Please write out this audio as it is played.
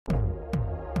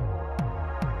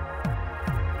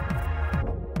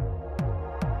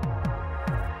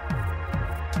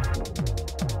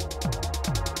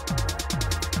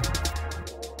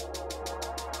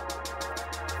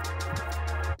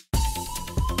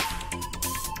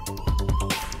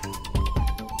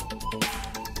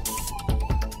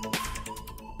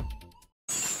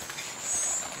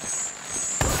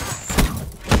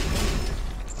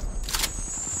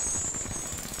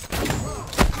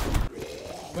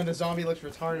when the zombie looks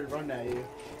retarded running at you.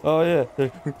 Oh yeah.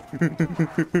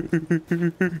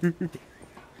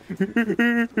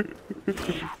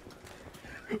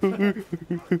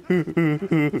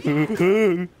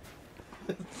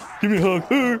 Give me a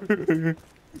hug.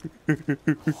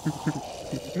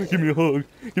 Give me a hug.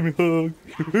 Give me a hug.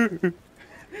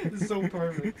 It's so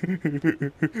perfect.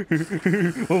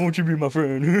 Why won't you be my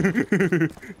friend?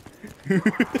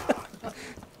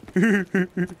 I'm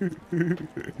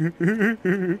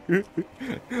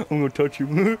gonna touch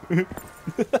you.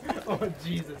 Oh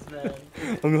Jesus, man.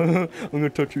 I'm gonna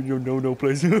touch you in your no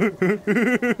place. Come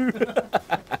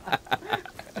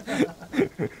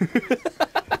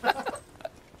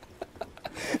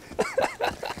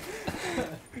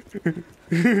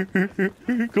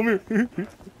here.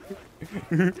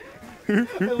 I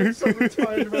look so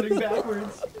retarded running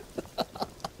backwards.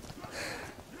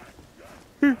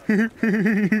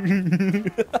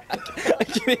 I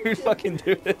can't even fucking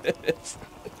do this.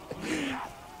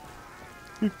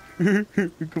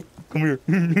 Come here.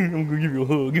 I'm gonna give you a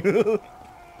hug.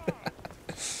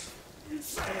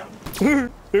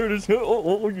 There it is.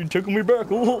 Oh, you're taking me back.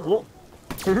 Oh.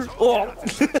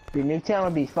 Dude, Newtown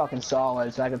would be fucking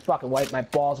solid, so I could fucking wipe my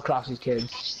balls across these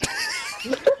kids.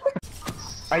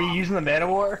 Are you using the Man of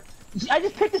War? I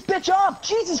just picked this bitch up!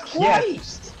 Jesus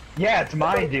Christ! Yeah, it's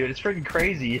mine, dude. It's freaking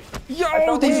crazy.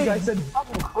 Yo, these guys said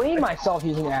fucking clean myself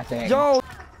using that thing. Yo!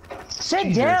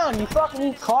 Sit down! You fucking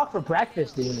eat cock for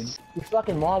breakfast, dude. Your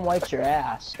fucking mom wipes your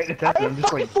ass. Hey, I have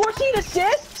fucking 14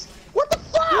 assists? What the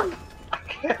fuck?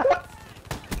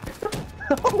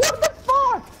 What the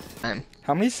fuck?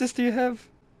 How many assists do you have,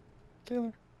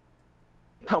 Taylor?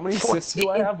 How many assists do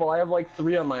I have? Well, I have like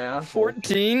 3 on my ass.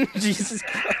 14? Jesus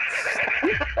Christ.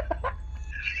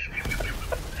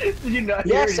 Did you not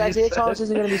hear Yes, what Isaiah said? Thomas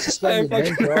isn't gonna be I suspended.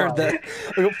 fucking Thank heard God. that.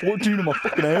 I got 14 on my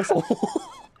fucking asshole.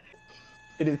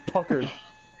 It is puckered.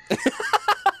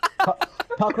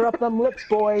 Pucker up them lips,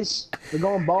 boys. We're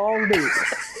going ball deep.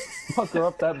 Pucker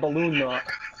up that balloon knot.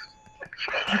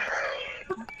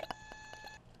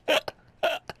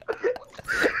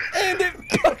 And it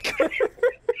puckered.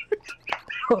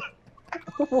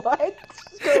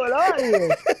 What's going on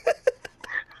here?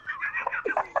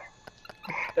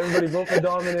 Everybody vote for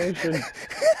domination. What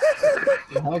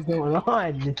the hell's going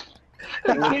on?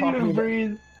 I can't even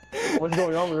breathe. What's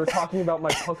going on? We were talking about my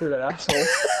puckered asshole.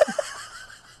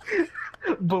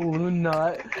 Balloon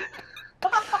knot.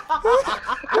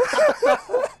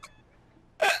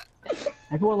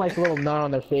 Everyone likes a little knot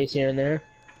on their face here and there.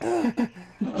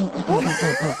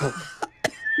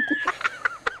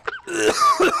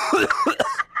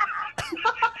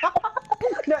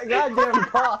 That goddamn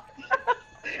cough.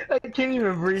 I can't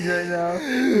even breathe right now.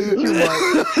 This is too much.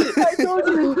 I told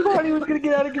you this party was gonna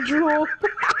get out of control.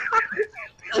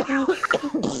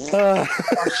 Oh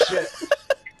shit.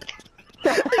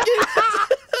 The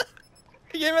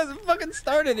game hasn't fucking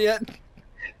started yet.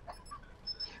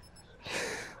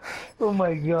 Oh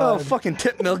my Oh, god. fucking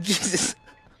tip milk, Jesus.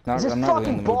 No, This is I'm not really in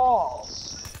fucking the mood. You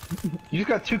balls. just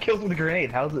got 2 kills with a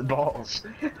grenade. How's it balls?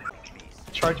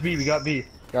 Charge B. We got B.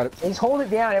 Got it. He's holding it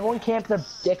down. Everyone camps their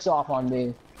dicks off on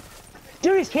me.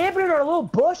 Dude, he's camping in our little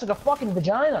bush like a fucking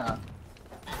vagina.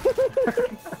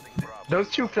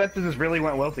 Those 2 fences really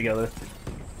went well together.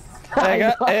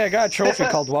 Hey, I got a trophy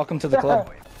called Welcome to the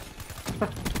Club. The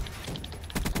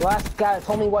last guy that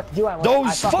told me what to do, I went,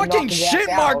 Those I fucking knocked his ass shit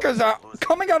out. markers are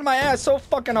coming out of my ass so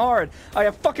fucking hard. I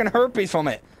have fucking herpes from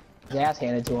it. His ass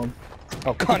handed to him.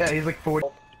 Oh, cunt. Yeah, he's like 40.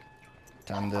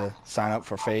 Time to sign up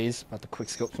for phase. About to quick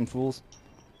scope some fools.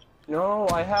 No,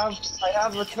 I have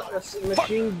a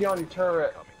machine gun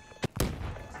turret.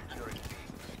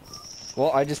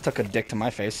 Well, I just took a dick to my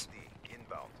face.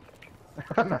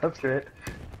 That's great.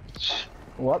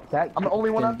 What? That? I'm the only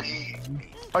one on B.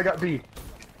 I got B.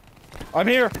 I'm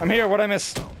here. What'd I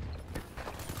miss?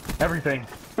 Everything.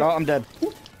 Oh, I'm dead.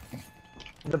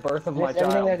 The birth of my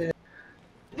Everything child. that is.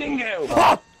 Dingo!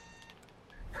 Ah!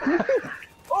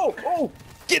 Oh!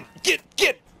 Get!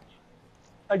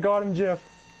 I got him, Jeff.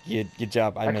 Good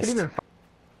job. I missed. Even...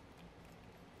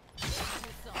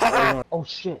 Oh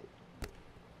shit.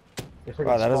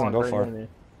 Wow, that doesn't go far. Me.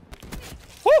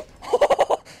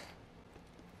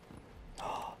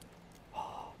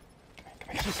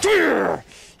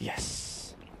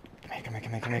 Yes.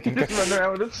 Come here. Just run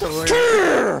around with a sword.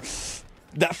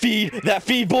 That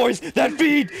feed, boys, that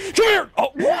feed. Come here. Oh,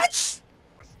 what?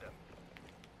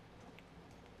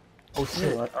 Oh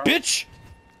shit. Bitch.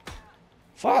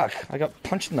 Fuck. I got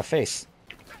punched in the face.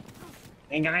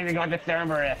 Ain't gonna even go to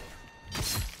Thermarith.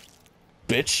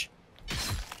 Bitch.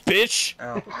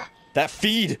 Ow. That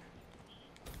feed.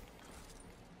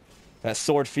 That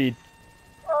sword feed.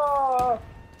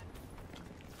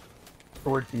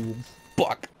 Sword feeds.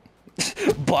 Buck.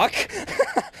 Buck?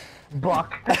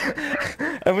 Buck.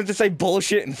 I went to say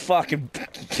bullshit and fucking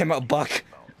came out buck.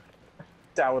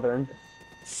 Southern.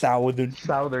 Southern.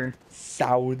 Southern.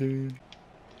 Southern.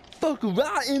 Fuck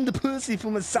right in the pussy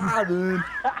from a southern.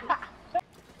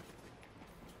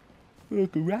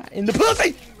 Fuck right in the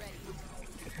pussy!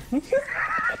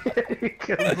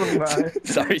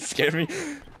 Sorry, scared me.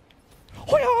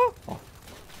 Hoya!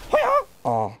 Hoya!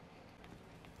 Oh.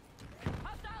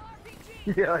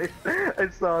 Yeah, I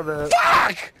saw that.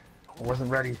 Fuck! I wasn't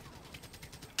ready.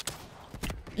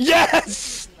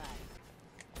 Yes!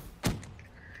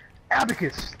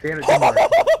 Abacus! Damn it, didn't work.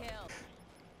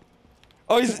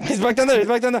 Oh, he's back down there, he's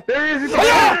back down there. There he is! He's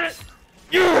Hoya!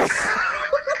 Yes!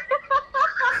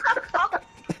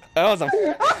 That was a...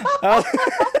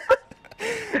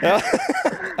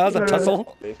 That was a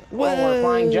tussle. Oh, we're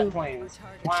flying jet planes.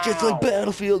 It's just like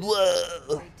Battlefield,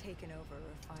 whoa! Taken over a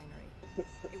refinery.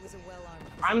 It was a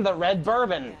well-armed I'm the red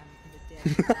bourbon.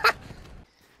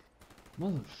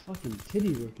 Motherfucking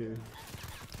titty looker.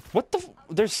 What the f-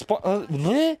 there's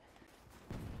bleh?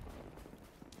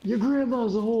 Your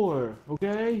grandma's a whore,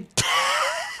 okay?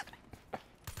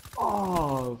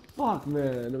 Oh, fuck,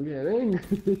 man. I'm getting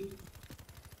angry.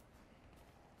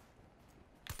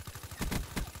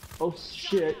 Oh,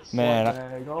 shit. Man,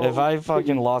 Swag. Oh, if I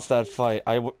fucking lost that fight,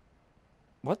 I would.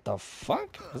 What the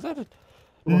fuck? Is that a...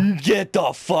 Get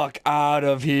the fuck out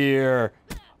of here!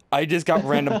 I just got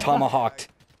random tomahawked.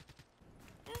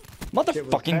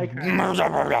 Motherfucking.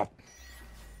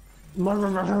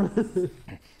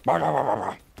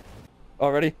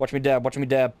 Already? Watch me dab, watch me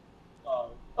dab.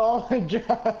 Oh my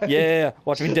god. Yeah,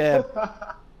 watch me dab.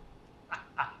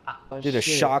 Dude, a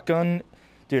shit. shotgun.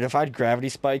 Dude, if I had gravity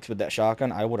spikes with that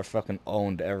shotgun, I would have fucking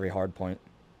owned every hard point.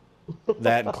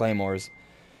 That and claymores.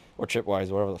 Or chipwires,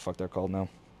 whatever the fuck they're called now.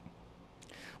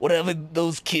 Whatever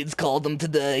those kids called them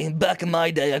today. Back in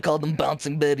my day, I called them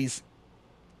bouncing betties.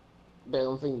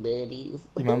 Bouncing baddies. You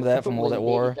remember that from World at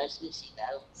War?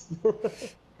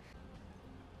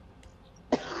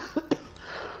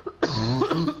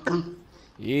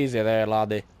 Easy there,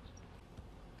 laddie.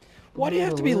 Why do you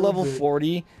have to be level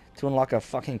 40 to unlock a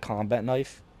fucking combat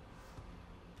knife?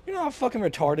 You know how fucking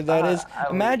retarded that is?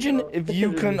 Imagine if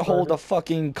you couldn't hold a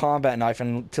fucking combat knife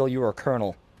until you were a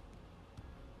colonel.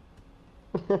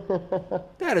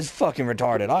 That is fucking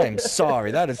retarded. I am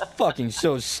sorry. That is fucking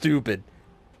so stupid.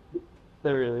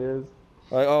 That really is.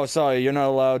 Like, oh, sorry, you're not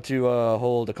allowed to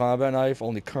hold a combat knife.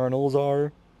 Only colonels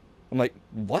are. I'm like,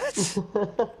 what?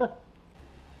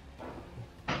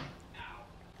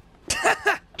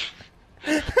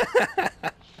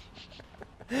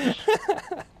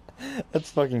 That's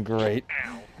fucking great.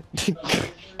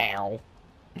 Ow.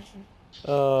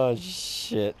 Oh,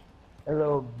 shit.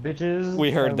 Hello, bitches.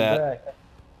 We heard I'm that. back.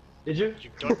 Did you?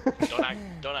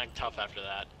 Don't act tough after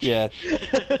that. Yeah.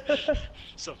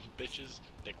 Some bitches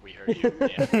think we heard you.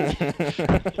 Yeah.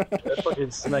 That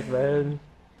fucking smack my head.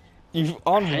 You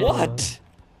on what?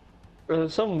 Or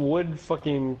some wood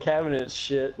fucking cabinet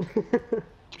shit. I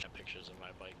have pictures of my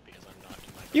bike because I'm not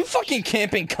in my You fucking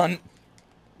camping cunt.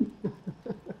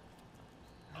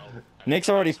 Oh, Nick's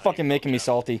already fucking making me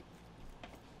salty.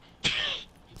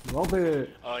 Love it.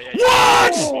 Oh yeah.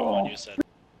 What? Yeah, you said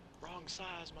wrong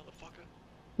size, motherfucker.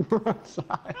 Wrong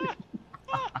side.